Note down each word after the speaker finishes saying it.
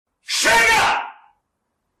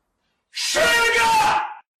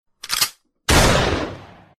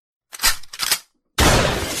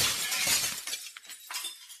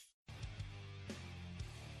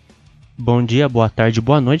Bom dia, boa tarde,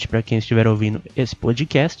 boa noite para quem estiver ouvindo esse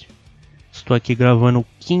podcast. Estou aqui gravando o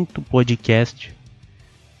 5º podcast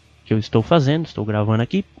que eu estou fazendo, estou gravando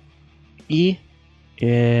aqui. E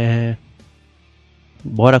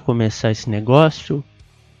bora começar esse negócio.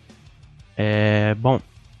 Bom,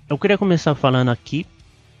 eu queria começar falando aqui.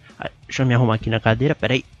 Deixa eu me arrumar aqui na cadeira,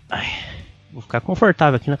 peraí. Vou ficar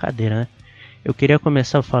confortável aqui na cadeira, né? Eu queria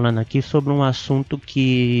começar falando aqui sobre um assunto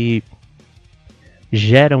que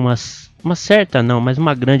gera uma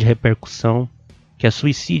grande repercussão, que é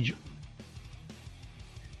suicídio.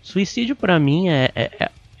 Suicídio pra mim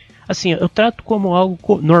assim, eu trato como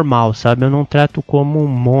algo normal, sabe? Eu não trato como um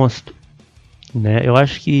monstro, né? Eu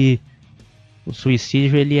acho que o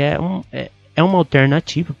suicídio ele é uma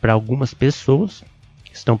alternativa para algumas pessoas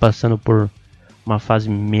que estão passando por uma fase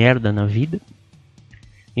merda na vida.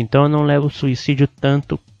 Então eu não levo o suicídio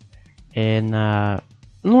tanto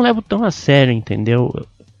não levo tão a sério, entendeu?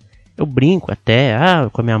 Eu brinco até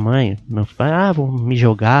com a minha mãe, meus pais, vou me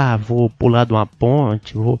jogar, vou pular de uma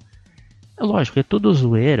ponte, É lógico, é tudo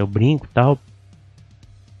zoeira, eu brinco e tal.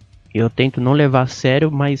 Eu tento não levar a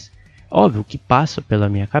sério, mas óbvio que passa pela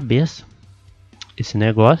minha cabeça esse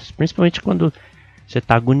negócio, principalmente quando você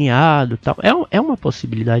tá agoniado e tal. É uma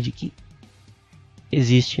possibilidade que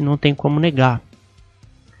existe e não tem como negar.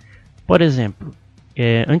 Por exemplo,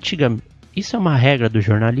 antigamente, isso é uma regra do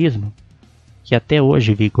jornalismo, que até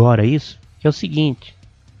hoje vigora isso, que é o seguinte: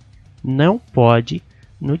 não pode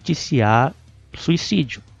noticiar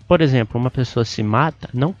suicídio. Por exemplo, uma pessoa se mata,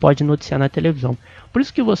 não pode noticiar na televisão. Por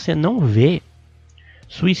isso que você não vê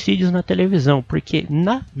suicídios na televisão, porque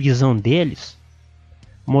na visão deles,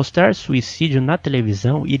 mostrar suicídio na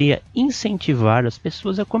televisão iria incentivar as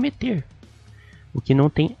pessoas a cometer, o que não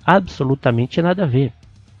tem absolutamente nada a ver,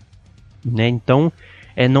 né? Então,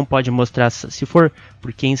 não pode mostrar, se for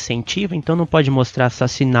porque incentiva, então não pode mostrar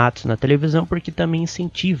assassinatos na televisão, porque também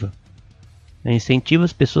incentiva, né? Incentiva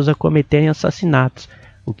as pessoas a cometerem assassinatos,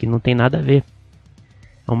 o que não tem nada a ver.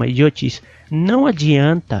 É uma idiotice. Não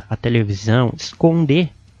adianta a televisão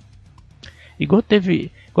esconder. Igual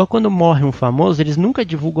quando morre um famoso, eles nunca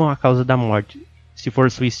divulgam a causa da morte. Se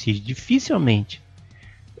for suicídio, dificilmente,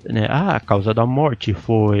 né? A causa da morte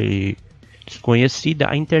foi desconhecida.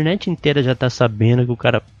 A internet inteira já está sabendo que o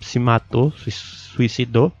cara se matou, se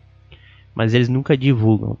suicidou, mas eles nunca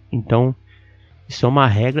divulgam. Então, isso é uma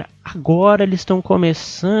regra. Agora eles estão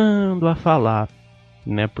começando a falar,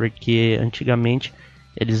 né? Porque antigamente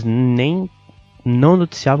eles não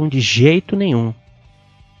noticiavam de jeito nenhum,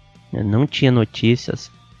 né? Não tinha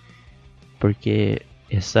notícias, porque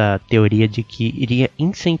essa teoria de que iria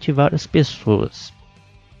incentivar as pessoas.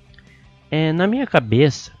 Na minha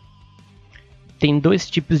cabeça tem dois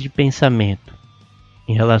tipos de pensamento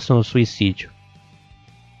em relação ao suicídio.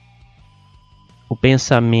 O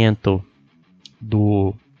pensamento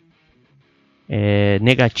do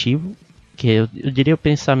negativo, que eu diria o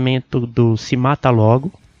pensamento do se mata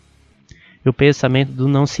logo, e o pensamento do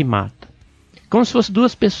não se mata. Como se fossem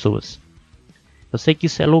duas pessoas. Eu sei que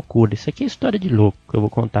isso é loucura, isso aqui é história de louco que eu vou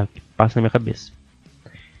contar, que passa na minha cabeça.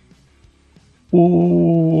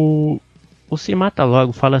 O se mata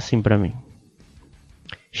logo fala assim pra mim: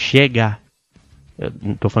 chega, eu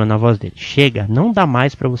não tô falando na voz dele, chega, não dá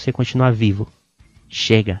mais pra você continuar vivo.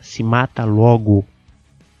 Chega, se mata logo.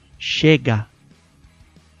 Chega.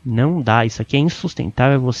 Não dá, isso aqui é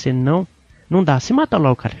insustentável, você não dá, se mata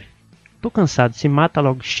logo, cara. Tô cansado, se mata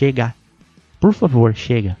logo, chega. Por favor,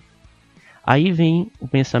 chega. Aí vem o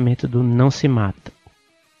pensamento do não se mata.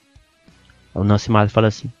 O não se mata fala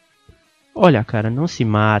assim: olha, cara, não se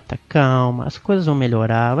mata, calma, as coisas vão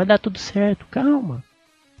melhorar, vai dar tudo certo, calma.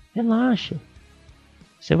 Relaxa.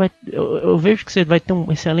 Eu vejo que você vai ter um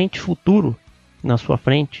excelente futuro na sua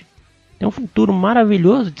frente. Tem um futuro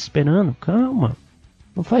maravilhoso te esperando, calma.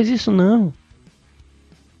 Não faz isso não.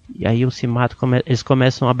 E aí o se mata, eles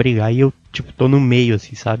começam a brigar. E eu tô no meio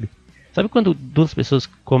assim, sabe? Sabe quando duas pessoas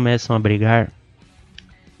começam a brigar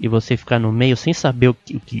e você ficar no meio sem saber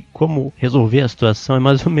como resolver a situação? É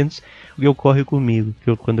mais ou menos o que ocorre comigo,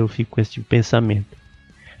 quando eu fico com esse tipo de pensamento.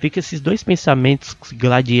 Fica esses dois pensamentos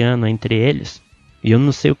gladiando entre eles e eu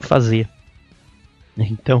não sei o que fazer.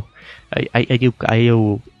 Então,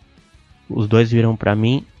 os dois viram pra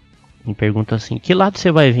mim e perguntam assim: que lado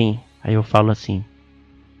você vai vir? Aí eu falo assim: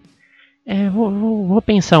 vou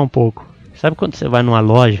pensar um pouco. Sabe quando você vai numa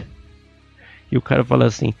loja e o cara fala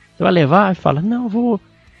assim: você vai levar? E fala: não, eu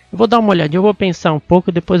vou dar uma olhadinha, eu vou pensar um pouco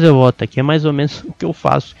e depois eu volto aqui. É mais ou menos o que eu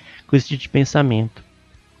faço com esse tipo de pensamento.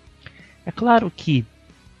 É claro que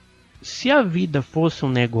se a vida fosse um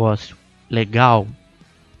negócio legal,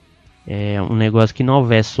 um negócio que não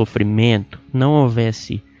houvesse sofrimento, não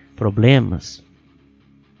houvesse problemas,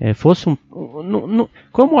 fosse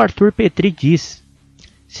como o Arthur Petri diz,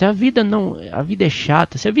 se a vida é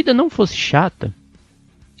chata, se a vida não fosse chata,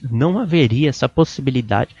 não haveria essa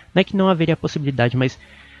possibilidade. Não é que não haveria a possibilidade, mas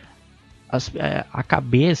a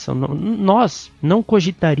cabeça, nós não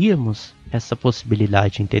cogitaríamos essa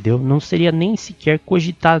possibilidade, entendeu? Não seria nem sequer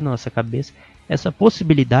cogitado na nossa cabeça essa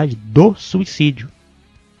possibilidade do suicídio.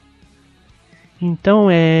 Então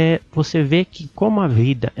você vê que como a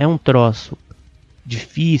vida é um troço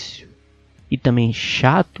difícil e também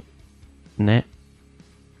chato, né?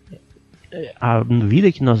 A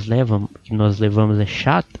vida que nós levamos é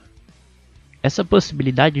chata. Essa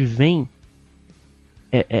possibilidade vem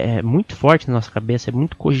é muito forte na nossa cabeça, é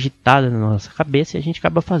muito cogitada na nossa cabeça e a gente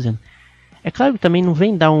acaba fazendo. É claro que também não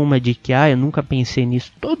vem dar uma de que eu nunca pensei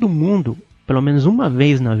nisso. Todo mundo, pelo menos uma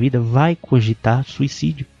vez na vida, vai cogitar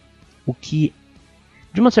suicídio. O que,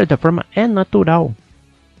 de uma certa forma, é natural.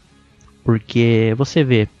 Porque você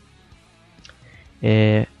vê,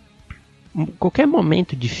 qualquer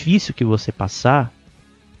momento difícil que você passar,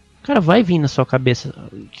 cara, vai vir na sua cabeça: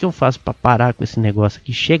 o que eu faço para parar com esse negócio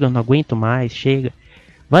aqui? Chega, eu não aguento mais, chega.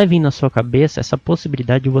 Vai vir na sua cabeça essa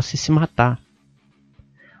possibilidade de você se matar.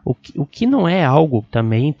 O que não é algo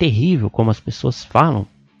também terrível, como as pessoas falam.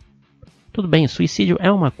 Tudo bem, suicídio é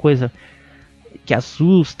uma coisa que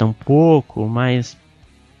assusta um pouco, mas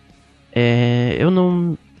eu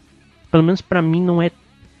não, pelo menos pra mim não é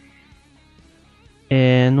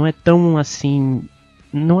tão assim,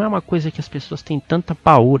 não é uma coisa que as pessoas têm tanta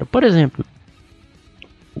paura. Por exemplo,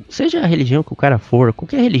 seja a religião que o cara for,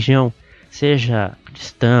 qualquer religião, seja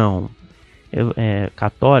cristão,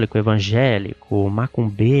 católico, evangélico,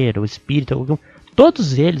 macumbeiro, espírita,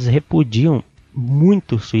 todos eles repudiam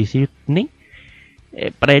muito o suicídio. Nem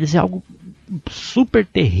para eles é algo super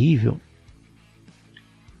terrível.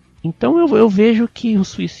 Então eu vejo que o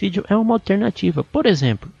suicídio é uma alternativa. Por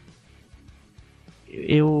exemplo,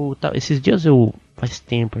 esses dias faz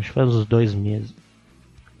tempo, acho que faz uns 2 meses,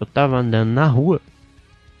 eu tava andando na rua,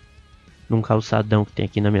 num calçadão que tem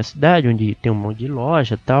aqui na minha cidade, onde tem um monte de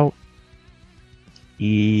loja e tal.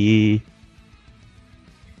 E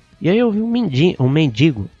aí eu vi um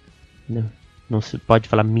mendigo, né? Não se pode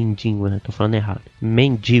falar mendigo, né? Tô falando errado.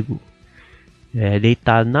 Mendigo,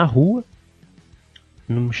 deitado na rua,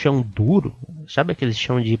 num chão duro. Sabe aquele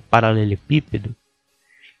chão de paralelepípedo?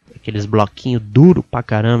 Aqueles bloquinhos duro pra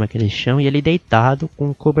caramba, aquele chão. E ele deitado com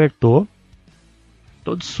um cobertor,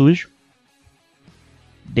 todo sujo.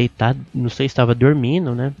 Deitado, não sei se estava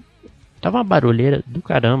dormindo, né? Tava uma barulheira do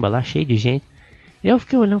caramba lá, cheio de gente. E eu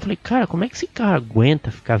fiquei olhando e falei: cara, como é que esse cara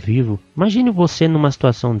aguenta ficar vivo? Imagine você numa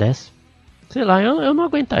situação dessa. Sei lá, eu não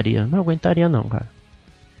aguentaria. Não aguentaria não, cara.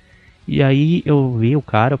 E aí eu vi o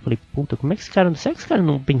cara, eu falei: puta, como é que esse cara... Será que esse cara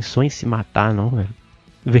não pensou em se matar, não, velho?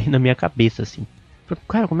 Veio na minha cabeça, assim. Eu falei: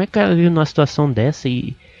 cara, como é que o cara vive numa situação dessa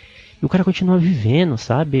e o cara continua vivendo,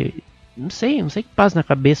 sabe? Não sei o que passa na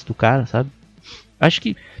cabeça do cara, sabe? Acho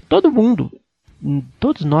que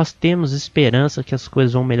todos nós temos esperança que as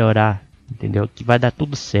coisas vão melhorar, entendeu? Que vai dar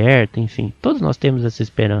tudo certo, enfim. Todos nós temos essa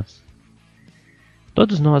esperança.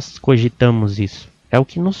 Todos nós cogitamos isso. É o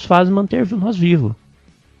que nos faz manter nós vivos.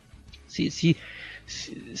 Se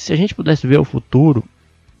a gente pudesse ver o futuro,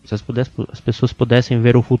 se as pessoas pudessem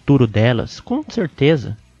ver o futuro delas, com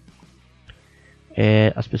certeza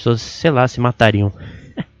as pessoas, sei lá, se matariam.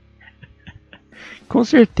 Com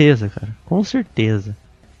certeza, cara. Com certeza.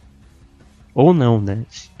 Ou não, né?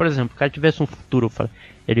 Se, por exemplo, o cara tivesse um futuro,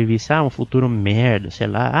 ele visse, um futuro merda, sei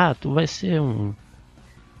lá, tu vai ser um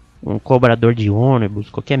cobrador de ônibus,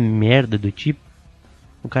 qualquer merda do tipo,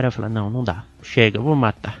 o cara vai falar: não dá, chega, eu vou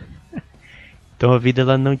matar. Então a vida,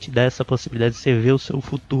 ela não te dá essa possibilidade de você ver o seu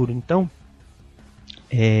futuro. Então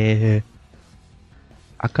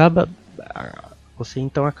acaba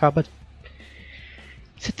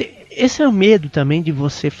esse é o medo também de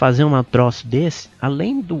você fazer um troço desse,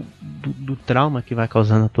 além do trauma que vai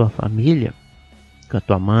causar na tua família, com a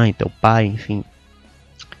tua mãe, teu pai, enfim.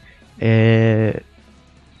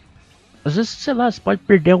 Às vezes, sei lá, você pode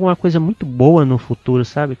perder alguma coisa muito boa no futuro,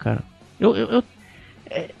 sabe, cara? Eu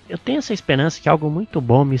tenho essa esperança que algo muito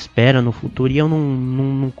bom me espera no futuro, e eu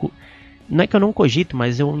não é que eu não cogito,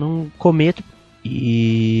 mas eu não cometo,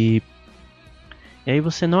 e aí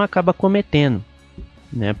você não acaba cometendo,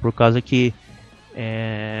 né? Por causa que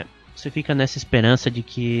você fica nessa esperança de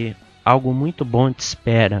que algo muito bom te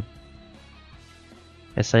espera.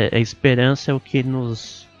 Essa esperança é o que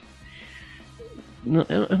nos...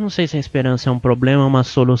 Eu não sei se a esperança é um problema ou uma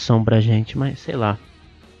solução pra gente, mas sei lá.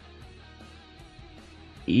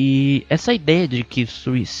 E essa ideia de que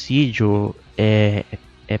suicídio é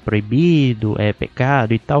é proibido, é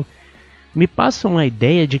pecado e tal, me passa uma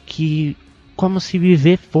ideia de que como se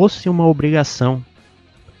viver fosse uma obrigação.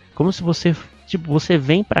 Como se você, tipo, você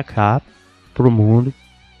vem pra cá, pro mundo,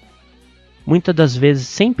 muitas das vezes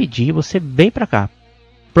sem pedir, você vem pra cá.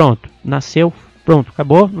 Pronto, nasceu, pronto,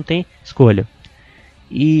 acabou, não tem escolha.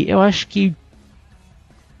 E eu acho que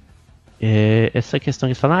essa questão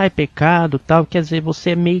de falar, é pecado, tal, quer dizer,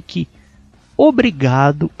 você é meio que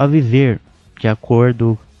obrigado a viver de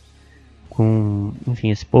acordo com,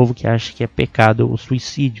 enfim, esse povo que acha que é pecado o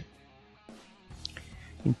suicídio.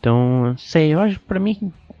 Então, sei, eu acho, pra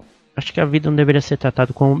mim, acho que a vida não deveria ser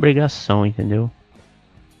tratada como obrigação, entendeu?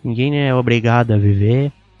 Ninguém é obrigado a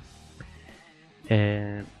viver.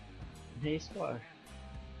 É isso que eu acho.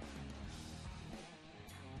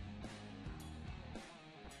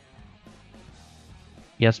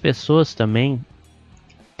 E as pessoas também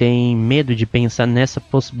têm medo de pensar nessa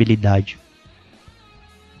possibilidade.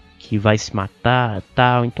 Que vai se matar,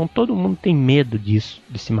 tal. Então todo mundo tem medo disso,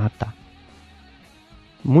 de se matar.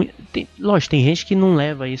 Lógico, tem gente que não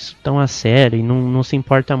leva isso tão a sério e não se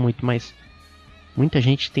importa muito, mas muita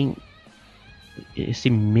gente tem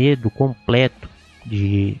esse medo completo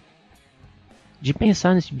de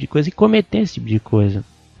pensar nesse tipo de coisa e cometer esse tipo de coisa.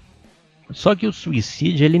 Só que o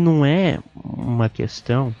suicídio, ele não é uma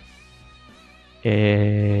questão...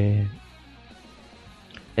 Ele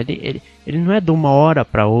não é de uma hora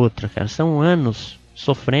para outra, cara. São anos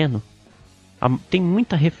sofrendo. Tem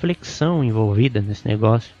muita reflexão envolvida nesse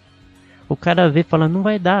negócio. O cara vê e fala, não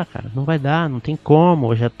vai dar, cara. Não vai dar, não tem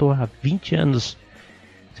como. Eu já tô há 20 anos...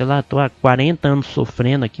 Sei lá, tô há 40 anos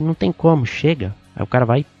sofrendo aqui. Não tem como, chega. Aí o cara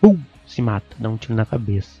vai e pum, se mata. Dá um tiro na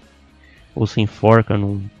cabeça. Ou se enforca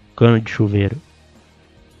num cano de chuveiro.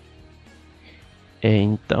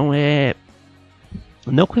 Então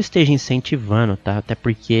não que eu esteja incentivando, tá? Até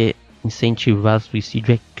porque incentivar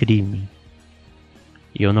suicídio é crime.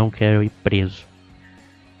 E eu não quero ir preso.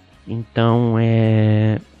 Então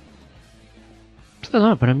sei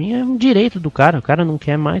lá, pra mim é um direito do cara. O cara não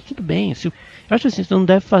quer mais, tudo bem. Eu acho assim, você não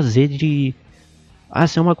deve fazer de...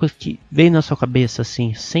 se é uma coisa que veio na sua cabeça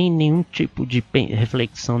assim, sem nenhum tipo de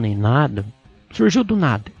reflexão nem nada. Surgiu do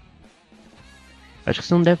nada. Acho que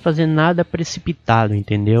você não deve fazer nada precipitado,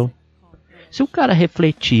 entendeu? Se o cara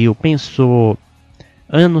refletiu, pensou,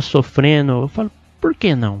 anos sofrendo, eu falo, por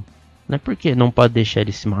que não? Né? Por que não pode deixar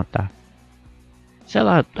ele se matar? Sei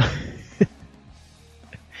lá.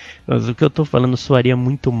 Mas o que eu tô falando soaria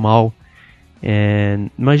muito mal.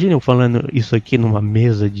 Imagina eu falando isso aqui numa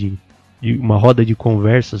mesa de uma roda de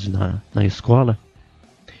conversas na escola.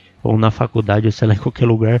 Ou na faculdade, ou sei lá, em qualquer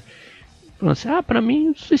lugar. Assim, pra mim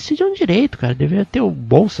o suicídio é um direito, cara. Deveria ter o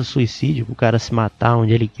bolsa suicídio pro cara se matar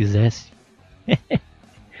onde ele quisesse.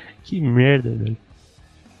 Que merda, velho.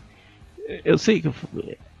 Eu sei que é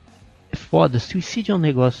foda. Suicídio é um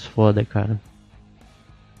negócio foda, cara.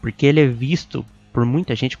 Porque ele é visto por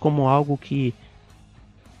muita gente como algo que...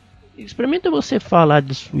 Experimenta você falar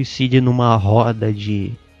de suicídio numa roda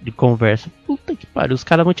de conversa. Puta que pariu, os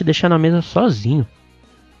caras vão te deixar na mesa sozinho.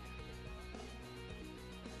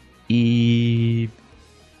 E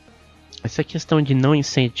essa questão de não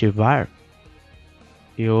incentivar,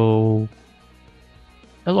 é óbvio,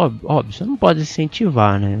 você não pode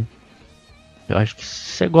incentivar, né? Eu acho que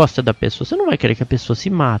se você gosta da pessoa, você não vai querer que a pessoa se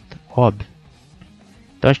mata, óbvio.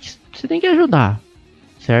 Então acho que você tem que ajudar,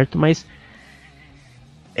 certo? Mas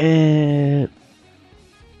é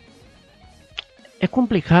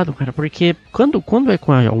complicado, cara, porque quando é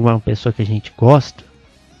com uma pessoa que a gente gosta,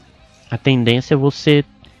 a tendência é você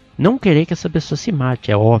não querer que essa pessoa se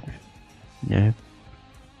mate, é óbvio, né?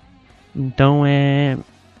 Então é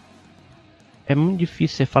muito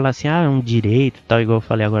difícil você falar assim, é um direito, tal, igual eu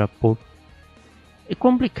falei agora há pouco. É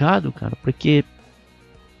complicado, cara, porque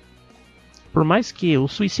por mais que o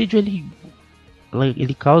suicídio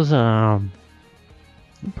ele causa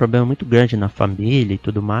um problema muito grande na família e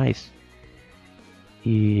tudo mais,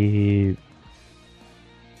 e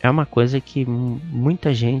é uma coisa que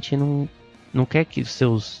muita gente não quer que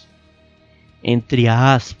seus, entre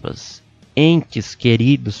aspas, entes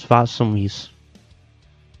queridos façam isso.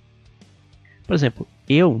 Por exemplo,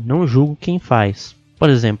 eu não julgo quem faz. Por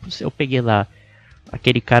exemplo, se eu peguei lá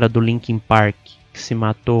aquele cara do Linkin Park que se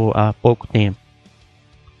matou há pouco tempo,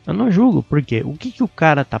 eu não julgo, porque o que o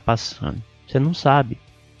cara tá passando? Você não sabe.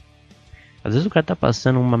 Às vezes o cara tá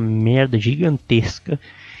passando uma merda gigantesca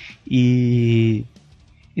e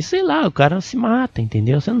sei lá, o cara se mata,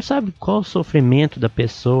 entendeu? Você não sabe qual o sofrimento da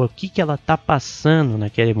pessoa, o que ela tá passando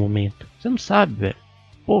naquele momento. Você não sabe, velho.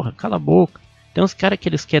 Porra, cala a boca. Tem uns caras que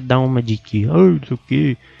eles querem dar uma de que, não sei o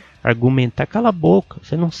que, argumentar, cala a boca.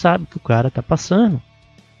 Você não sabe o que o cara tá passando.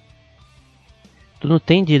 Tu não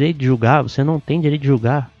tem direito de julgar, você não tem direito de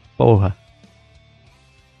julgar, porra.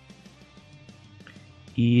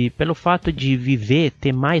 E pelo fato de viver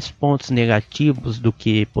ter mais pontos negativos do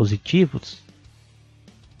que positivos,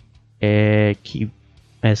 é que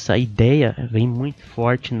essa ideia vem muito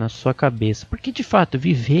forte na sua cabeça. Porque de fato,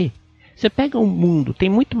 viver, você pega um mundo, tem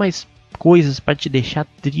muito mais coisas para te deixar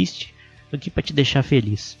triste do que para te deixar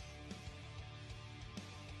feliz.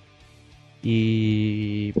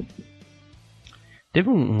 E teve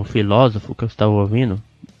um filósofo que eu estava ouvindo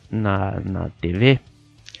na TV,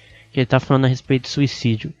 que ele está falando a respeito de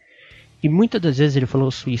suicídio. E muitas das vezes ele falou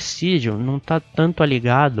que o suicídio não está tanto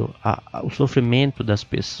ligado ao sofrimento das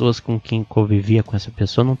pessoas com quem convivia com essa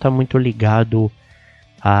pessoa, não está muito ligado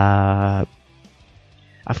a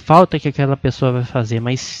falta que aquela pessoa vai fazer,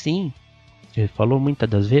 mas sim, ele falou muitas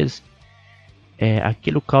das vezes,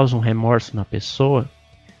 aquilo causa um remorso na pessoa,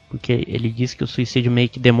 porque ele diz que o suicídio meio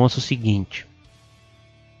que demonstra o seguinte: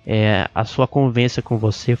 a sua convivência com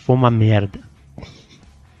você foi uma merda.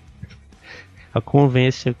 A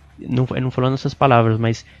convivência, não falando essas palavras,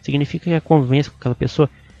 mas significa que a convivência com aquela pessoa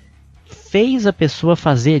fez a pessoa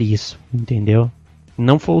fazer isso, entendeu?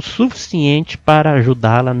 Não foi o suficiente para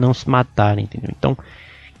ajudá-la a não se matar, entendeu? Então,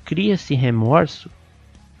 cria-se remorso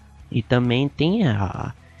e também tem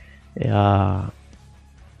a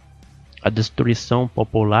destruição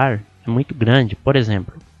popular é muito grande. Por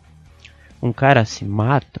exemplo, um cara se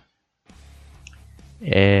mata,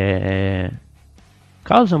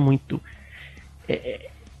 causa muito...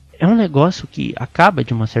 É um negócio que acaba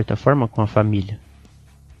de uma certa forma com a família,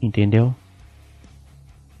 entendeu?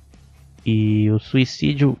 E o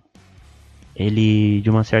suicídio, ele de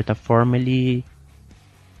uma certa forma, ele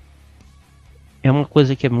é uma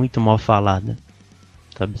coisa que é muito mal falada,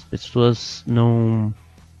 sabe? As pessoas não...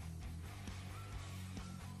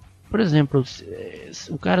 Por exemplo,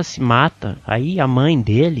 o cara se mata, aí a mãe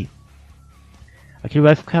dele, aquilo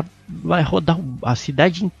vai rodar a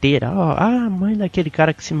cidade inteira. A mãe daquele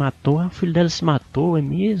cara que se matou, o filho dela se matou, é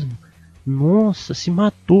mesmo? Nossa, se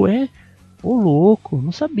matou, ô louco,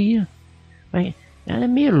 não sabia. Mas ela é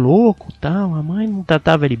meio louco, tal, a mãe não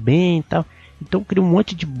tratava ele bem, tal. Então cria um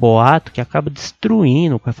monte de boato que acaba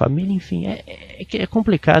destruindo com a família, enfim, é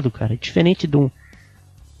complicado, cara. É diferente de um...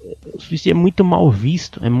 O suicídio é muito mal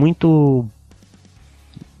visto, é muito...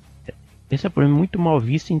 Esse é o problema, muito mal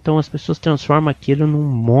visto, então as pessoas transformam aquilo num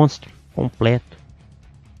monstro completo.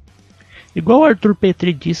 Igual o Arthur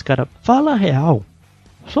Petri diz, cara, fala a real.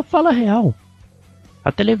 Só fala a real.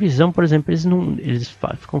 A televisão, por exemplo, eles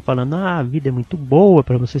ficam falando, a vida é muito boa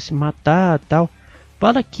para você se matar, tal.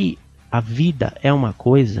 Fala que a vida é uma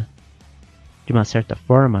coisa, de uma certa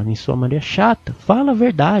forma, em sua maioria chata. Fala a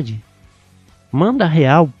verdade. Manda a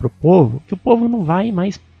real pro povo, que o povo não vai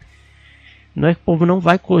mais... Não é que o povo não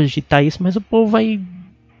vai cogitar isso, mas o povo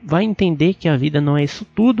vai entender que a vida não é isso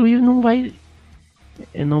tudo e não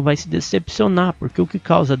vai se decepcionar, porque o que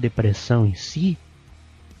causa a depressão em si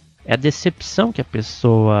é a decepção que a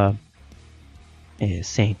pessoa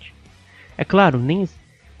sente. É claro, nem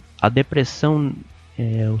a depressão,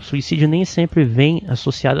 o suicídio nem sempre vem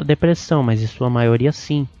associado à depressão, mas em sua maioria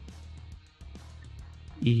sim.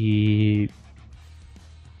 E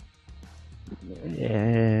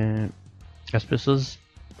as pessoas,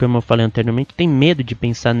 como eu falei anteriormente, têm medo de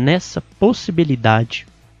pensar nessa possibilidade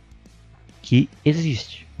que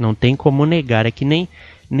existe. Não tem como negar. É que nem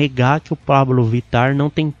negar que o Pablo Vittar não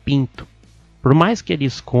tem pinto. Por mais que ele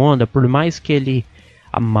esconda, por mais que ele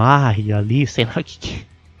amarre ali, sei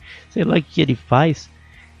lá o que ele faz,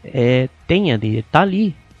 tem ali, tá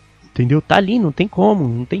ali, entendeu? Tá ali, não tem como,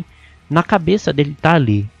 não tem. Na cabeça dele tá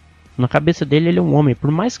ali. Na cabeça dele ele é um homem.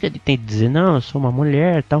 Por mais que ele tente dizer, não, eu sou uma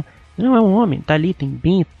mulher, tal. Não, é um homem, tá ali, tem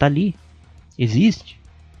pinto, tá ali. Existe.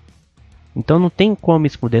 Então não tem como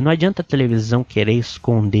esconder. Não adianta a televisão querer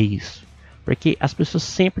esconder isso. Porque as pessoas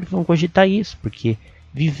sempre vão cogitar isso. Porque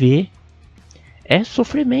viver é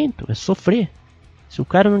sofrimento, é sofrer. Se o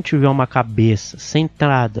cara não tiver uma cabeça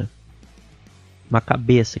centrada, uma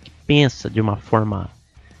cabeça que pensa de uma forma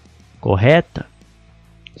correta,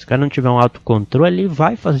 se o cara não tiver um autocontrole, ele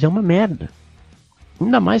vai fazer uma merda.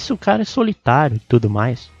 Ainda mais se o cara é solitário e tudo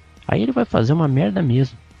mais. Aí ele vai fazer uma merda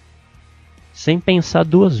mesmo. Sem pensar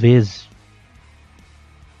duas vezes.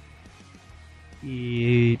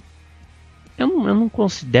 E eu não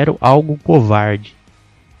considero algo covarde.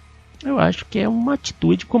 Eu acho que é uma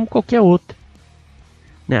atitude como qualquer outra.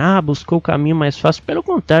 Né? Buscou o caminho mais fácil. Pelo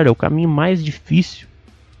contrário, é o caminho mais difícil.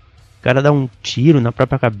 O cara dá um tiro na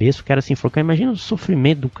própria cabeça, o cara se enforcar. Imagina o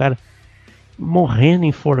sofrimento do cara morrendo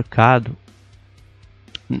enforcado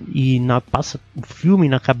passa o filme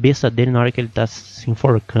na cabeça dele na hora que ele tá se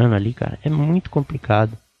enforcando ali, cara. É muito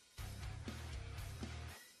complicado.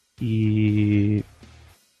 E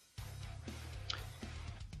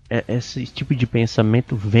esse tipo de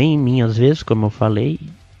pensamento vem em mim às vezes, como eu falei,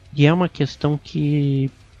 e é uma questão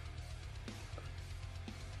que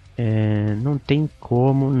não tem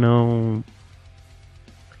como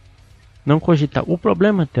não cogitar. O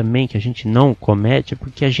problema também que a gente não comete é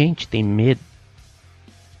porque a gente tem medo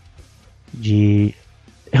de...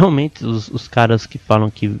 Realmente os caras que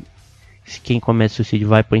falam que quem comete suicídio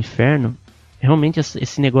vai pro inferno, realmente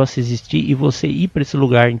esse negócio existir e você ir para esse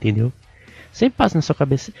lugar, entendeu? Sempre passa na sua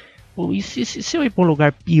cabeça, pô, e se eu ir pra um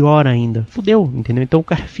lugar pior ainda? Fudeu, entendeu? Então o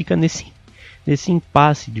cara fica nesse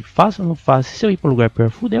impasse de faço ou não faço. Se eu ir pra um lugar pior,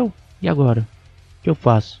 fudeu. E agora? O que eu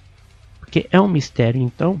faço? Porque é um mistério,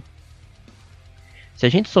 então. Se a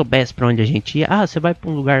gente soubesse pra onde a gente ia, você vai pra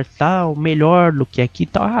um lugar tal, melhor do que aqui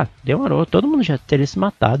tal, demorou, todo mundo já teria se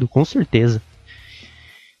matado, com certeza.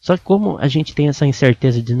 Só que como a gente tem essa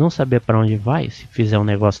incerteza de não saber pra onde vai, se fizer um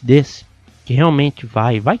negócio desse, que realmente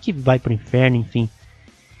vai que vai pro inferno, enfim.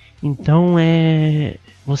 Então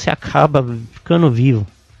você acaba ficando vivo,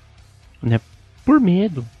 né? Por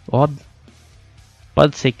medo, óbvio.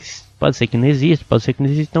 Pode ser que não exista, pode ser que não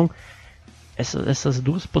exista. Então essas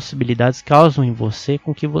duas possibilidades causam em você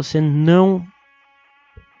com que você não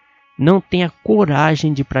tenha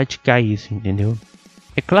coragem de praticar isso, entendeu?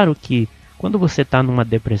 É claro que quando você está numa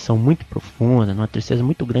depressão muito profunda, numa tristeza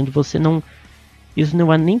muito grande, isso não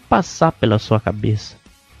vai nem passar pela sua cabeça,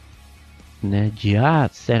 né? De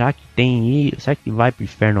será que tem isso? Será que vai pro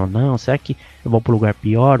inferno ou não? Será que eu vou pro lugar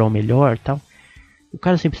pior ou melhor, tal? O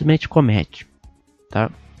cara simplesmente comete,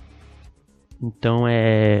 tá? Então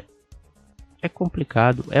é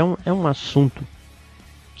complicado, é um assunto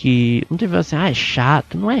que não deve assim, é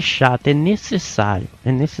chato, não é chato, é necessário.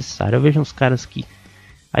 Eu vejo uns caras que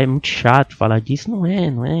é muito chato falar disso, não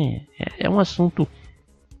é. É um assunto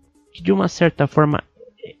que de uma certa forma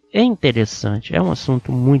é interessante, é um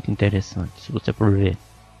assunto muito interessante, se você for ver.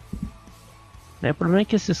 O problema é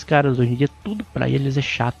que esses caras hoje em dia, tudo pra eles é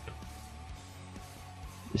chato.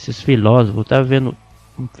 Esses filósofos, eu tava vendo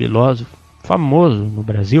um filósofo famoso no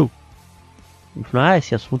Brasil, ele falou,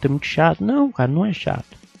 esse assunto é muito chato. Não, cara, não é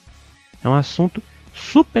chato. É um assunto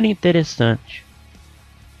super interessante.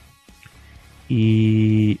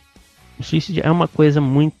 E o suicídio é uma coisa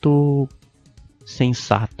muito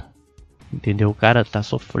sensata, entendeu? O cara tá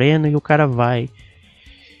sofrendo e o cara vai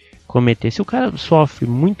cometer. Se o cara sofre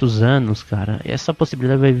muitos anos, cara, essa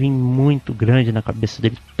possibilidade vai vir muito grande na cabeça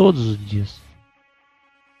dele todos os dias.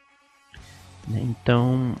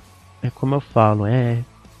 Então, é como eu falo,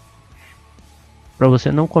 para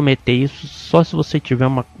você não cometer isso só se você tiver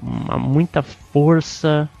uma muita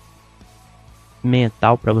força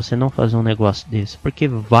mental para você não fazer um negócio desse, porque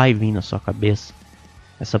vai vir na sua cabeça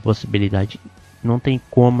essa possibilidade, não tem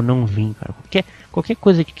como não vir, cara. Qualquer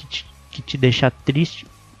coisa que te deixar triste,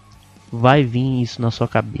 vai vir isso na sua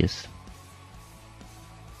cabeça.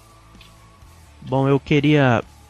 Bom, eu queria